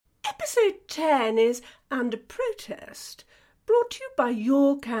Episode 10 is Under Protest, brought to you by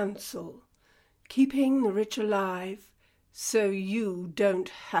your council, keeping the rich alive so you don't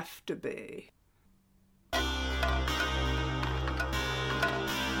have to be.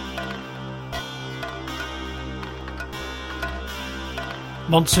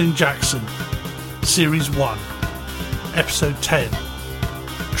 Monsoon Jackson, Series 1, Episode 10,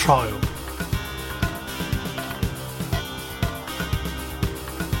 Trial.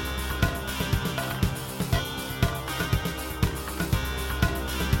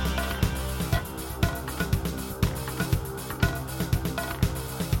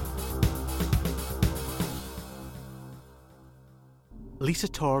 Lisa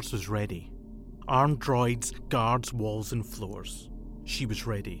Torres was ready. Armed droids, guards, walls and floors. She was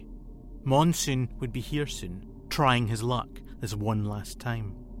ready. Monsoon would be here soon, trying his luck this one last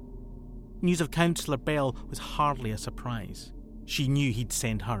time. News of Councillor Bell was hardly a surprise. She knew he'd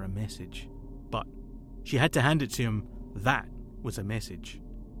send her a message. But she had to hand it to him. That was a message.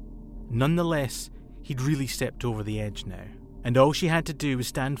 Nonetheless, he'd really stepped over the edge now, and all she had to do was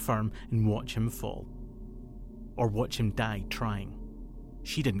stand firm and watch him fall. Or watch him die trying.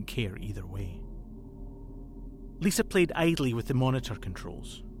 She didn't care either way. Lisa played idly with the monitor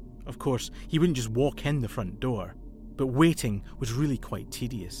controls. Of course, he wouldn't just walk in the front door, but waiting was really quite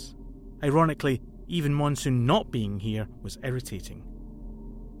tedious. Ironically, even Monsoon not being here was irritating.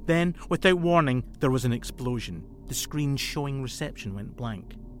 Then, without warning, there was an explosion. The screen showing reception went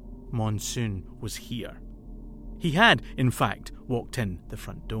blank. Monsoon was here. He had, in fact, walked in the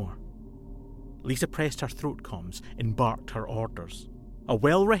front door. Lisa pressed her throat comms and barked her orders. A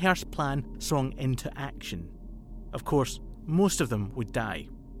well-rehearsed plan swung into action. Of course, most of them would die.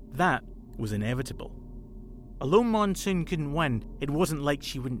 That was inevitable. Although Monsoon couldn't win, it wasn't like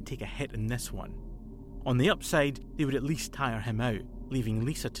she wouldn't take a hit in this one. On the upside, they would at least tire him out, leaving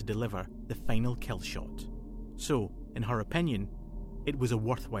Lisa to deliver the final kill shot. So, in her opinion, it was a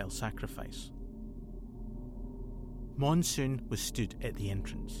worthwhile sacrifice. Monsoon was stood at the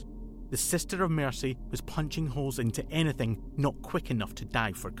entrance. The Sister of Mercy was punching holes into anything not quick enough to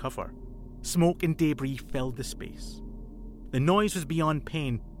dive for cover. Smoke and debris filled the space. The noise was beyond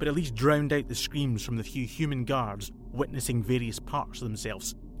pain, but at least drowned out the screams from the few human guards witnessing various parts of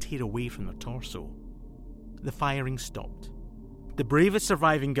themselves tear away from their torso. The firing stopped. The bravest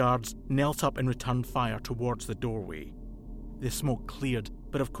surviving guards knelt up and returned fire towards the doorway. The smoke cleared,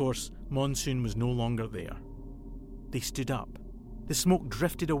 but of course, Monsoon was no longer there. They stood up. The smoke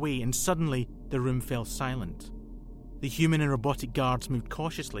drifted away and suddenly the room fell silent. The human and robotic guards moved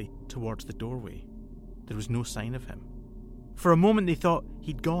cautiously towards the doorway. There was no sign of him. For a moment they thought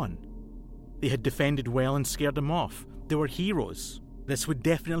he'd gone. They had defended well and scared him off. They were heroes. This would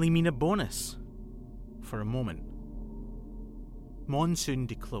definitely mean a bonus. For a moment. Monsoon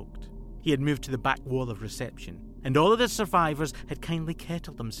decloaked. He had moved to the back wall of reception, and all of the survivors had kindly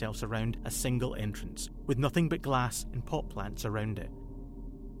kettled themselves around a single entrance, with nothing but glass and pot plants around it.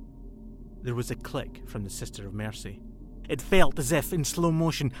 There was a click from the Sister of Mercy. It felt as if, in slow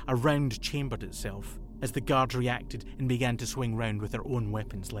motion, a round chambered itself, as the guards reacted and began to swing round with their own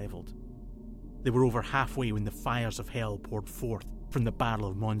weapons levelled. They were over halfway when the fires of hell poured forth from the barrel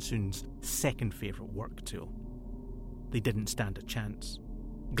of Monsoon's second favourite work tool. They didn't stand a chance.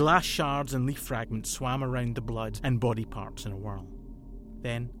 Glass shards and leaf fragments swam around the blood and body parts in a whirl.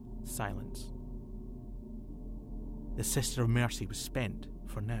 Then, silence. The Sister of Mercy was spent,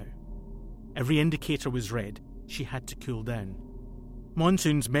 for now. Every indicator was red. She had to cool down.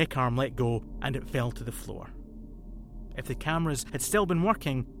 Monsoon's mech arm let go, and it fell to the floor. If the cameras had still been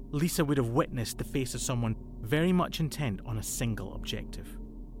working, Lisa would have witnessed the face of someone very much intent on a single objective.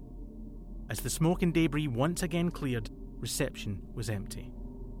 As the smoke and debris once again cleared, reception was empty.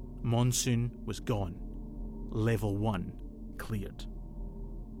 Monsoon was gone. Level 1 cleared.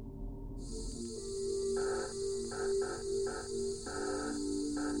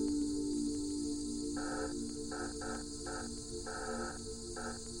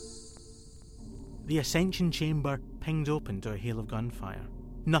 The ascension chamber pinged open to a hail of gunfire.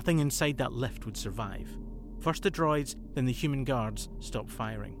 Nothing inside that lift would survive. First the droids, then the human guards stopped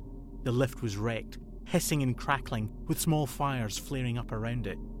firing. The lift was wrecked, hissing and crackling, with small fires flaring up around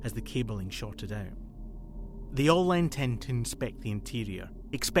it as the cabling shorted out. They all leant in to inspect the interior,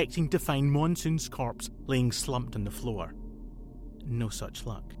 expecting to find Monsoon's corpse laying slumped on the floor. No such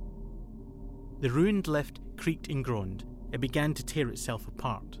luck. The ruined lift creaked and groaned. It began to tear itself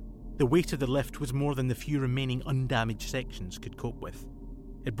apart. The weight of the lift was more than the few remaining undamaged sections could cope with.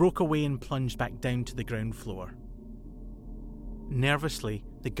 It broke away and plunged back down to the ground floor. Nervously,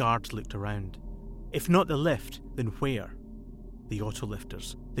 the guards looked around. If not the lift, then where? the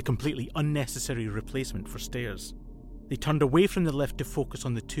autolifters, the completely unnecessary replacement for stairs. They turned away from the lift to focus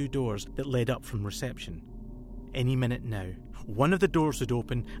on the 2 doors that led up from reception. Any minute now, one of the doors would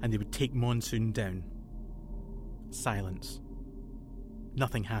open and they would take Monsoon down. Silence.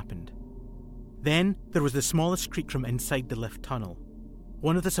 Nothing happened. Then there was the smallest creak from inside the lift tunnel.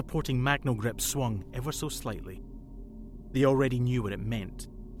 One of the supporting Magno grips swung ever so slightly. They already knew what it meant.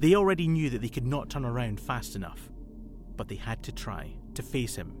 They already knew that they could not turn around fast enough. But they had to try, to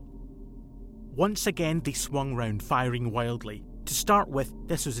face him. Once again they swung round, firing wildly. To start with,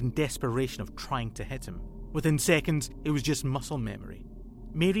 this was in desperation of trying to hit him. Within seconds, it was just muscle memory.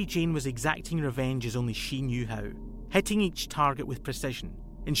 Mary Jane was exacting revenge as only she knew how, hitting each target with precision,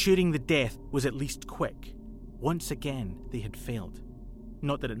 ensuring the death was at least quick. Once again, they had failed.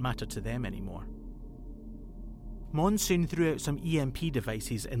 Not that it mattered to them anymore. Monsoon threw out some EMP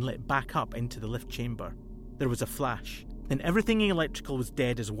devices and lit back up into the lift chamber. There was a flash, then everything electrical was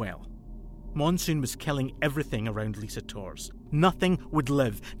dead as well. Monsoon was killing everything around Lisa Torres. Nothing would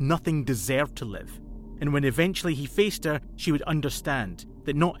live, nothing deserved to live. And when eventually he faced her, she would understand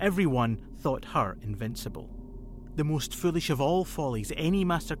that not everyone thought her invincible. The most foolish of all follies any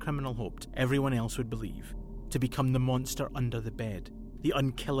master criminal hoped everyone else would believe, to become the monster under the bed, the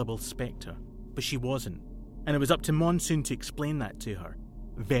unkillable spectre. But she wasn't, and it was up to Monsoon to explain that to her,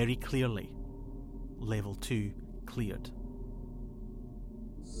 very clearly. Level 2 cleared.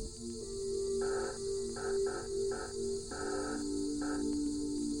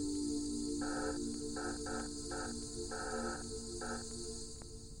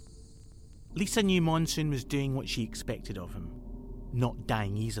 Lisa knew Monsoon was doing what she expected of him, not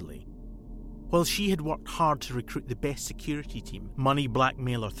dying easily. While she had worked hard to recruit the best security team money,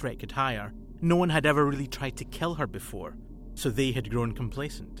 blackmail or threat could hire, no one had ever really tried to kill her before, so they had grown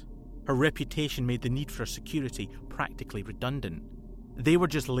complacent. Her reputation made the need for security practically redundant. They were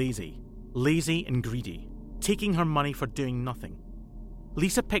just lazy and greedy, taking her money for doing nothing.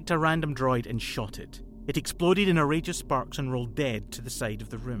 Lisa picked a random droid and shot it. It exploded in a rage of sparks and rolled dead to the side of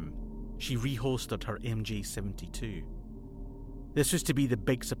the room. She reholstered her MJ-72. This was to be the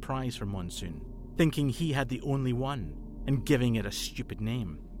big surprise for Monsoon, thinking he had the only one, and giving it a stupid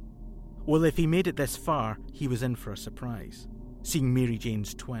name. Well, if he made it this far, he was in for a surprise, seeing Mary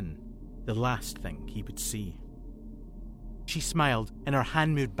Jane's twin, the last thing he would see. She smiled, and her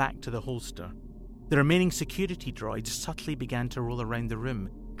hand moved back to the holster. The remaining security droids subtly began to roll around the room,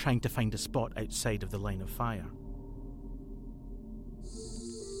 trying to find a spot outside of the line of fire.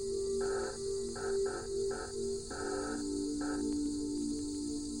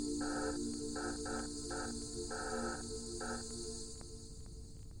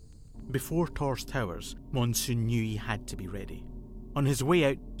 Before Torres Towers, Monsoon knew he had to be ready. On his way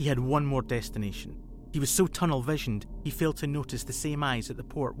out, he had one more destination. He was so tunnel-visioned, he failed to notice the same eyes at the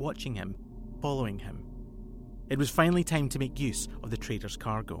port watching him, following him. It was finally time to make use of the trader's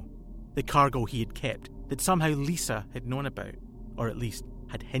cargo. The cargo he had kept, that somehow Lisa had known about, or at least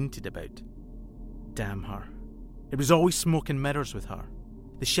had hinted about. Damn her. It was always smoke and mirrors with her.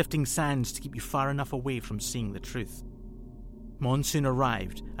 The shifting sands to keep you far enough away from seeing the truth. Monsoon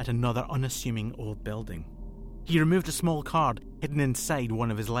arrived at another unassuming old building. He removed a small card hidden inside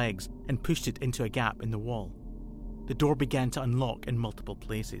one of his legs and pushed it into a gap in the wall. The door began to unlock in multiple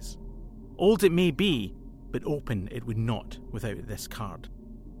places. Old it may be, but open it would not without this card.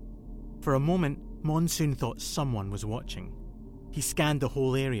 For a moment, Monsoon thought someone was watching. He scanned the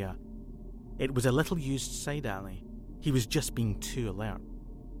whole area. It was a little-used side alley. He was just being too alert.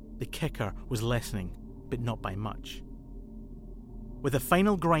 The kicker was lessening, but not by much. With a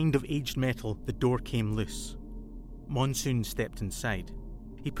final grind of aged metal, the door came loose. Monsoon stepped inside.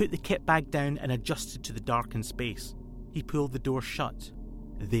 He put the kit bag down and adjusted to the darkened space. He pulled the door shut.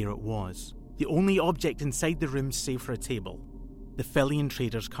 There it was. The only object inside the room save for a table. The Filian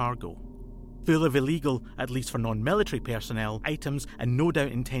trader's cargo. Full of illegal, at least for non-military personnel, items and no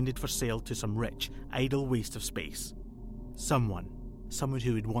doubt intended for sale to some rich, idle waste of space. Someone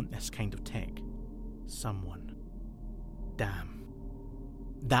who would want this kind of tech. Someone. Damn.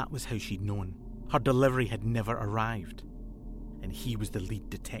 That was how she'd known. Her delivery had never arrived. And he was the lead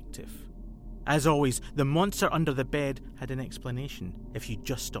detective. As always, the monster under the bed had an explanation if you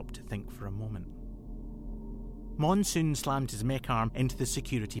just stopped to think for a moment. Monsoon slammed his mech arm into the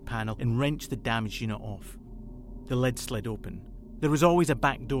security panel and wrenched the damaged unit off. The lid slid open. There was always a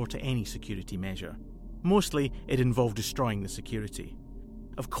back door to any security measure. Mostly, it involved destroying the security.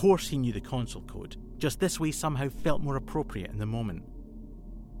 Of course he knew the console code, just this way somehow felt more appropriate in the moment.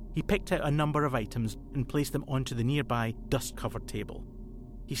 He picked out a number of items and placed them onto the nearby, dust-covered table.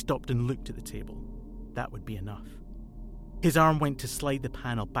 He stopped and looked at the table. That would be enough. His arm went to slide the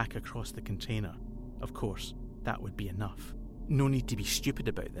panel back across the container. Of course, that would be enough. No need to be stupid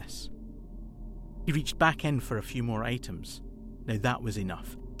about this. He reached back in for a few more items. Now that was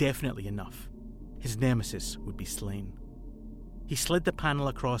enough. Definitely enough. His nemesis would be slain. He slid the panel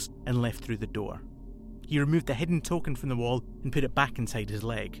across and left through the door. He removed the hidden token from the wall and put it back inside his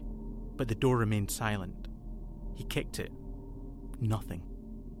leg. But the door remained silent. He kicked it. Nothing.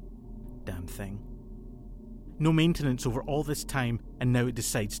 Damn thing. No maintenance over all this time, and now it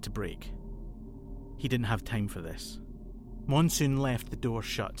decides to break. He didn't have time for this. Monsoon left the door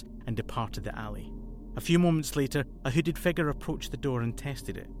shut and departed the alley. A few moments later, a hooded figure approached the door and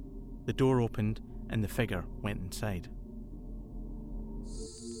tested it. The door opened and the figure went inside.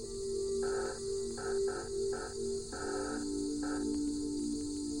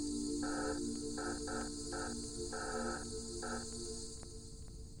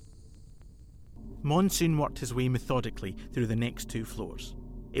 Monsoon worked his way methodically through the next 2 floors.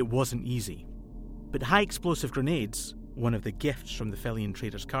 It wasn't easy. But high-explosive grenades, one of the gifts from the Felian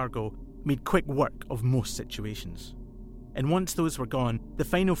trader's cargo, made quick work of most situations. And once those were gone, the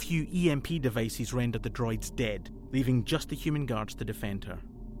final few EMP devices rendered the droids dead, leaving just the human guards to defend her.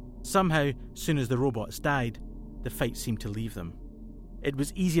 Somehow, soon as the robots died, the fight seemed to leave them. It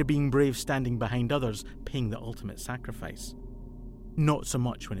was easier being brave standing behind others, paying the ultimate sacrifice. Not so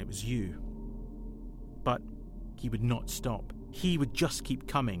much when it was you. But he would not stop. He would just keep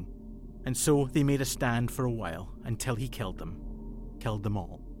coming. And so they made a stand for a while until he killed them. Killed them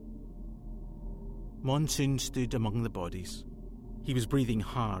all. Monsoon stood among the bodies. He was breathing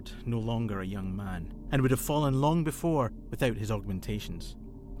hard, no longer a young man, and would have fallen long before without his augmentations.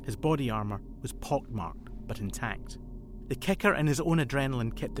 His body armour was pockmarked but intact. The kicker and his own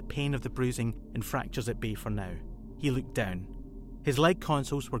adrenaline kept the pain of the bruising and fractures at bay for now. He looked down. His leg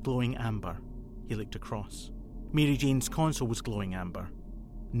consoles were glowing amber. He looked across. Mary Jane's console was glowing amber.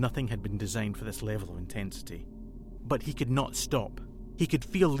 Nothing had been designed for this level of intensity. But he could not stop. He could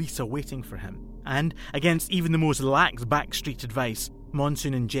feel Lisa waiting for him. And, against even the most lax backstreet advice,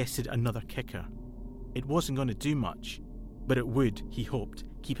 Monsoon ingested another kicker. It wasn't going to do much, but it would, he hoped,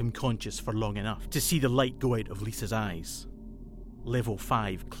 keep him conscious for long enough to see the light go out of Lisa's eyes. Level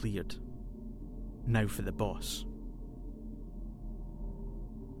 5 cleared. Now for the boss.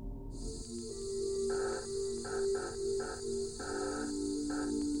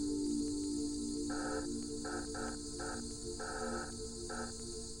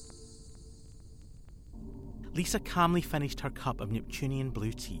 Lisa calmly finished her cup of Neptunian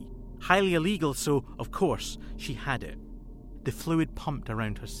blue tea. Highly illegal, so, of course, she had it. The fluid pumped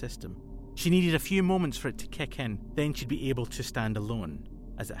around her system. She needed a few moments for it to kick in, then she'd be able to stand alone,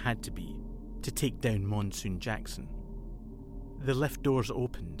 as it had to be, to take down Monsoon Jackson. The lift doors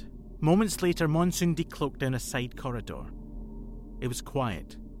opened. Moments later, Monsoon decloaked down a side corridor. It was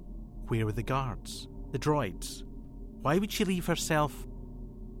quiet. Where were the guards? The droids? Why would she leave herself?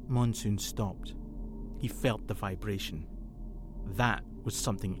 Monsoon stopped. He felt the vibration. That was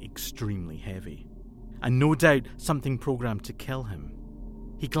something extremely heavy, and no doubt something programmed to kill him.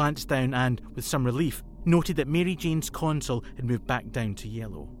 He glanced down and, with some relief, noted that Mary Jane's console had moved back down to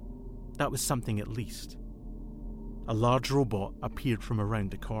yellow. That was something at least. A large robot appeared from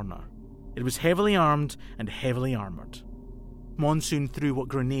around the corner. It was heavily armed and heavily armoured. Monsoon threw what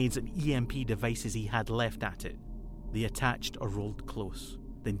grenades and EMP devices he had left at it. They attached or rolled close,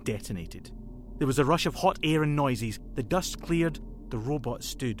 then detonated. There was a rush of hot air and noises. The dust cleared. The robot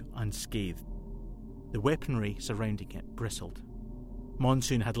stood unscathed. The weaponry surrounding it bristled.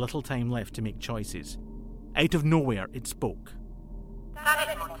 Monsoon had little time left to make choices. Out of nowhere, it spoke. That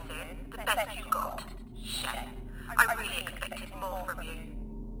is, Monsoon, the best you got. Shit. I really expected more from you.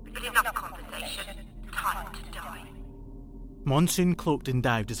 But enough conversation. Time to die. Monsoon cloaked and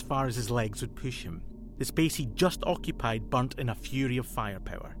dived as far as his legs would push him. The space he just occupied burnt in a fury of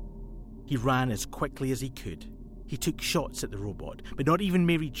firepower. He ran as quickly as he could. He took shots at the robot, but not even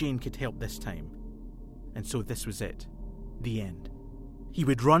Mary Jane could help this time. And so this was it. The end. He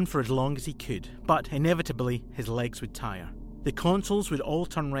would run for as long as he could, but inevitably his legs would tire. The consoles would all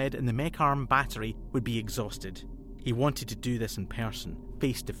turn red and the mech arm battery would be exhausted. He wanted to do this in person,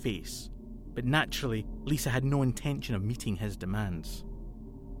 face to face. But naturally, Lisa had no intention of meeting his demands.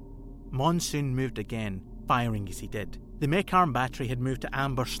 Monsoon moved again, firing as he did. The mech arm battery had moved to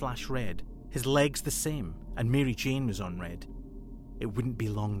amber/red, his legs the same, and Mary Jane was on red. It wouldn't be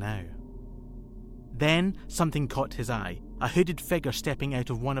long now. Then something caught his eye, a hooded figure stepping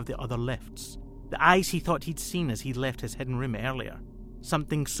out of one of the other lifts. The eyes he thought he'd seen as he'd left his hidden room earlier.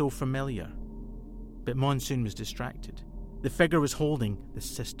 Something so familiar. But Monsoon was distracted. The figure was holding the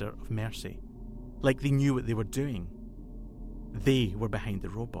Sister of Mercy. Like they knew what they were doing. They were behind the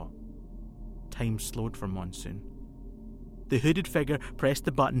robot. Time slowed for Monsoon. The hooded figure pressed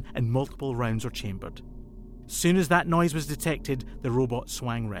the button and multiple rounds were chambered. Soon as that noise was detected, the robot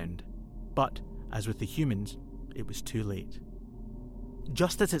swung round. But, as with the humans, it was too late.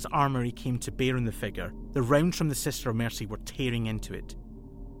 Just as its armoury came to bear on the figure, the rounds from the Sister of Mercy were tearing into it.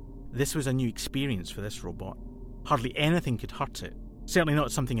 This was a new experience for this robot. Hardly anything could hurt it, certainly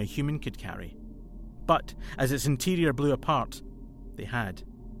not something a human could carry. But, as its interior blew apart, they had.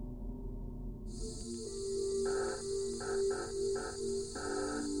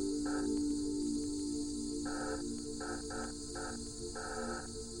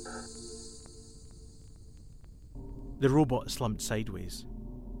 The robot slumped sideways.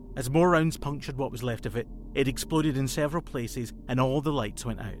 As more rounds punctured what was left of it, it exploded in several places and all the lights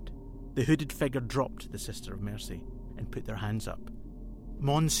went out. The hooded figure dropped the Sister of Mercy and put their hands up.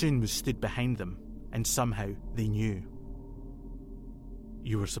 Monsoon was stood behind them, and somehow they knew.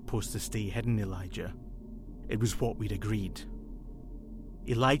 You were supposed to stay hidden, Elijah. It was what we'd agreed.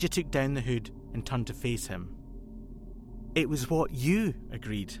 Elijah took down the hood and turned to face him. It was what you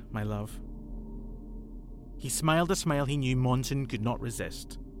agreed, my love. He smiled a smile he knew Monsoon could not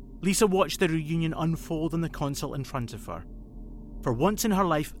resist. Lisa watched the reunion unfold on the console in front of her. For once in her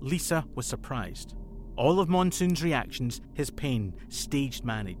life, Lisa was surprised. All of Monsoon's reactions, his pain, staged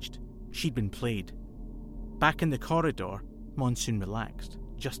managed. She'd been played. Back in the corridor, Monsoon relaxed,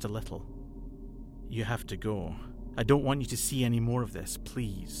 just a little. You have to go. I don't want you to see any more of this.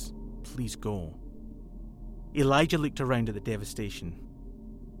 Please. Please go. Elijah looked around at the devastation.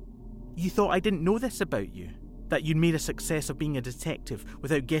 You thought I didn't know this about you? That you'd made a success of being a detective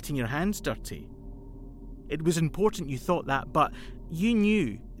without getting your hands dirty? It was important you thought that, but you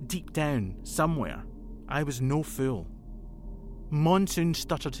knew, deep down, somewhere, I was no fool. Monsoon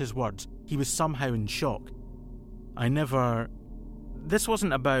stuttered his words. He was somehow in shock. This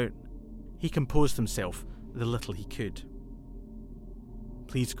wasn't about... He composed himself, the little he could.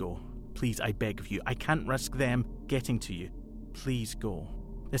 Please go. Please, I beg of you. I can't risk them getting to you. Please go.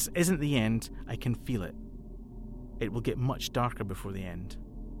 This isn't the end. I can feel it. It will get much darker before the end.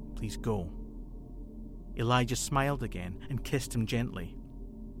 Please go. Elijah smiled again and kissed him gently.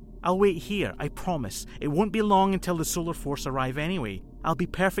 I'll wait here, I promise. It won't be long until the Solar Force arrive anyway. I'll be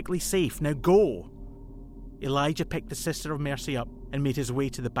perfectly safe. Now go. Elijah picked the Sister of Mercy up and made his way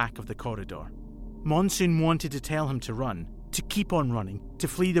to the back of the corridor. Monsoon wanted to tell him to run, to keep on running, to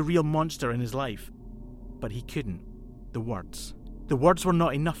flee the real monster in his life. But he couldn't. The words were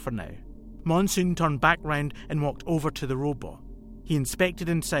not enough for now. Monsoon turned back round and walked over to the robot. He inspected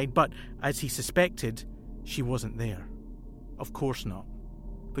inside, but, as he suspected, she wasn't there. Of course not.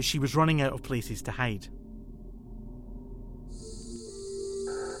 But she was running out of places to hide.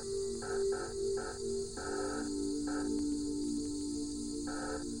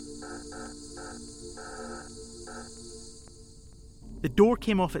 The door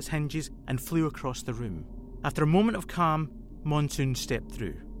came off its hinges and flew across the room. After a moment of calm, Monsoon stepped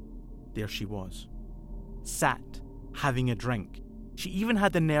through. There she was. Sat, having a drink. She even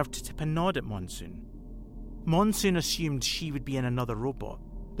had the nerve to tip a nod at Monsoon. Monsoon assumed she would be in another robot,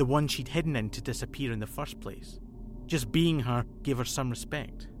 the one she'd hidden in to disappear in the first place. Just being her gave her some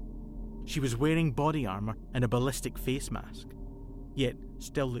respect. She was wearing body armour and a ballistic face mask, yet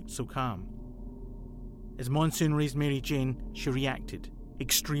still looked so calm. As Monsoon raised Mary Jane, she reacted,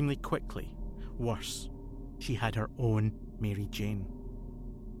 extremely quickly. Worse, she had her own Mary Jane.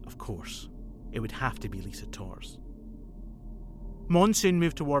 Of course, it would have to be Lisa Torres. Monsoon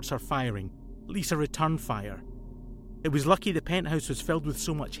moved towards her, firing. Lisa returned fire. It was lucky the penthouse was filled with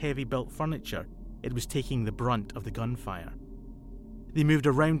so much heavy-built furniture, it was taking the brunt of the gunfire. They moved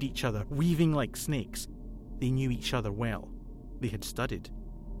around each other, weaving like snakes. They knew each other well. They had studied.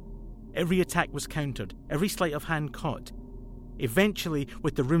 Every attack was countered, every sleight of hand caught. Eventually,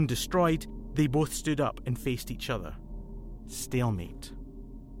 with the room destroyed, they both stood up and faced each other. Stalemate.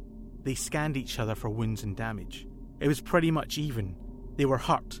 They scanned each other for wounds and damage. It was pretty much even. They were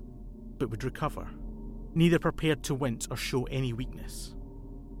hurt, but would recover. Neither prepared to wince or show any weakness.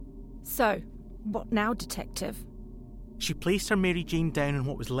 So, what now, Detective? She placed her Mary Jane down on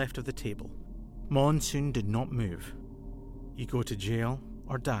what was left of the table. Monsoon did not move. You go to jail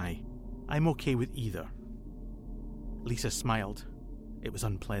or die. I'm okay with either. Lisa smiled. It was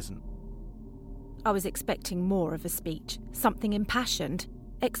unpleasant. I was expecting more of a speech, something impassioned,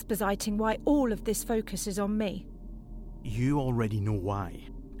 expositing why all of this focus is on me. You already know why.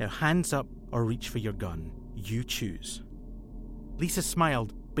 Now hands up or reach for your gun. You choose. Lisa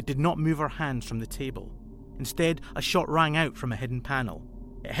smiled, but did not move her hands from the table. Instead, a shot rang out from a hidden panel.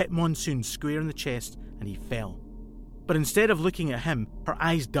 It hit Monsoon square in the chest, and he fell. But instead of looking at him, her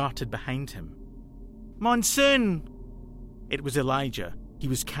eyes darted behind him. "Monsoon!" It was Elijah. He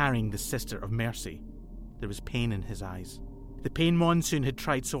was carrying the Sister of Mercy. There was pain in his eyes. The pain Monsoon had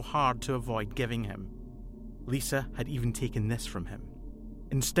tried so hard to avoid giving him. Lisa had even taken this from him.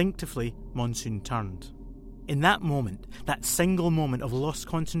 Instinctively, Monsoon turned. In that moment, that single moment of lost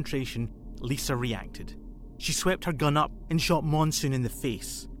concentration, Lisa reacted. She swept her gun up and shot Monsoon in the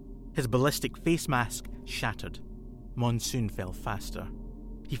face. His ballistic face mask shattered. Monsoon fell faster.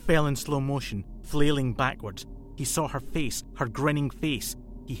 He fell in slow motion, flailing backwards. He saw her face, her grinning face.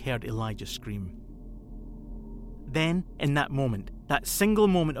 He heard Elijah scream. Then, in that moment, that single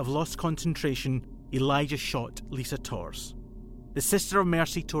moment of lost concentration, Elijah shot Lisa Torres. The Sister of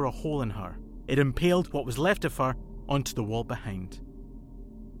Mercy tore a hole in her. It impaled what was left of her onto the wall behind.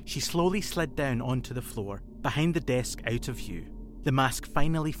 She slowly slid down onto the floor, behind the desk out of view, the mask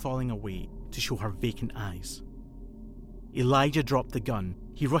finally falling away to show her vacant eyes. Elijah dropped the gun.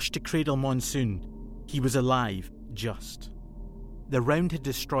 He rushed to cradle Monsoon. He was alive, just. The round had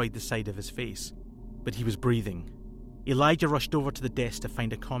destroyed the side of his face, but he was breathing. Elijah rushed over to the desk to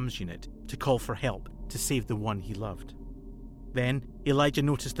find a comms unit, to call for help, to save the one he loved. Then, Elijah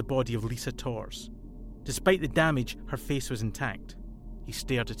noticed the body of Lisa Torres. Despite the damage, her face was intact. He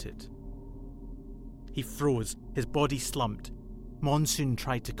stared at it. He froze, his body slumped. Monsoon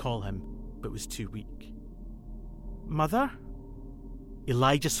tried to call him, but was too weak. "Mother?"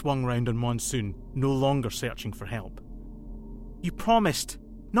 Elijah swung round on Monsoon, no longer searching for help. "You promised.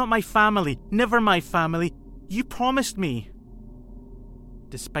 Not my family. Never my family. You promised me."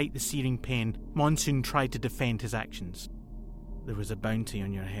 Despite the searing pain, Monsoon tried to defend his actions. "There was a bounty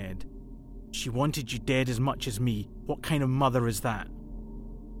on your head. She wanted you dead as much as me. What kind of mother is that?"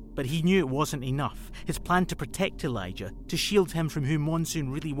 But he knew it wasn't enough. His plan to protect Elijah, to shield him from who Monsoon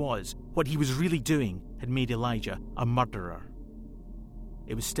really was, what he was really doing, had made Elijah a murderer.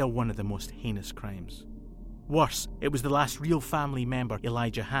 It was still one of the most heinous crimes. Worse, it was the last real family member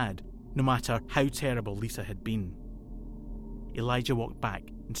Elijah had, no matter how terrible Lisa had been. Elijah walked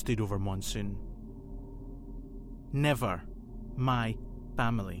back and stood over Monsoon. "Never my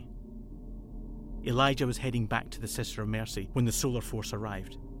family." Elijah was heading back to the Sister of Mercy when the Solar Force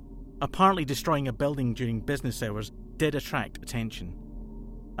arrived. Apparently destroying a building during business hours did attract attention.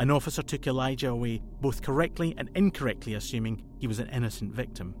 An officer took Elijah away, both correctly and incorrectly assuming he was an innocent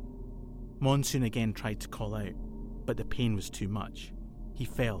victim. Monsoon again tried to call out, but the pain was too much. He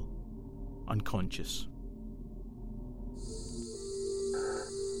fell, unconscious.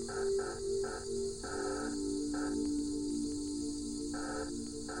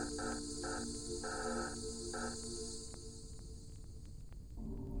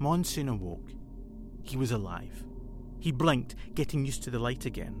 Monsoon awoke. He was alive. He blinked, getting used to the light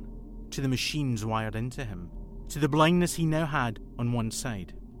again, to the machines wired into him, to the blindness he now had on one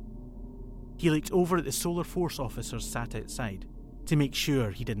side. He looked over at the Solar Force officers sat outside, to make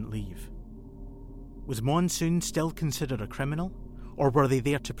sure he didn't leave. Was Monsoon still considered a criminal, or were they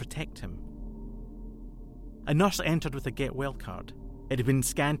there to protect him? A nurse entered with a get well card. It had been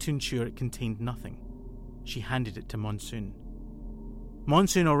scanned to ensure it contained nothing. She handed it to Monsoon.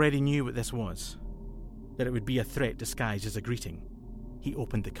 Monsoon already knew what this was, that it would be a threat disguised as a greeting. He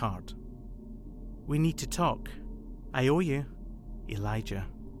opened the card. "We need to talk. I owe you, Elijah."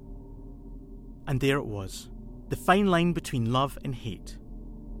 And there it was, the fine line between love and hate.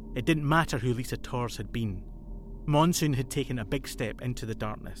 It didn't matter who Lisa Torres had been. Monsoon had taken a big step into the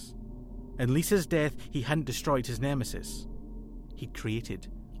darkness. In Lisa's death, he hadn't destroyed his nemesis. He'd created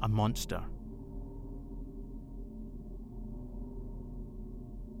a monster.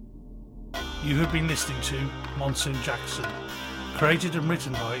 You have been listening to Monsoon Jackson, created and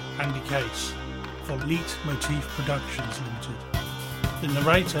written by Andy Case for Leitmotif Productions Limited. The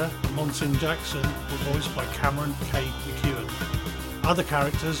narrator, Monsoon Jackson, was voiced by Cameron K. McEwen. Other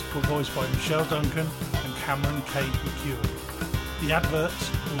characters were voiced by Michelle Duncan and Cameron K. McEwen. The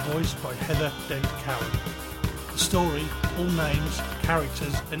adverts were voiced by Heather Dent Cowan. The story, all names,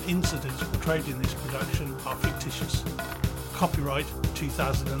 characters and incidents portrayed in this production are fictitious. Copyright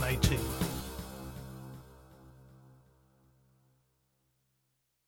 2018.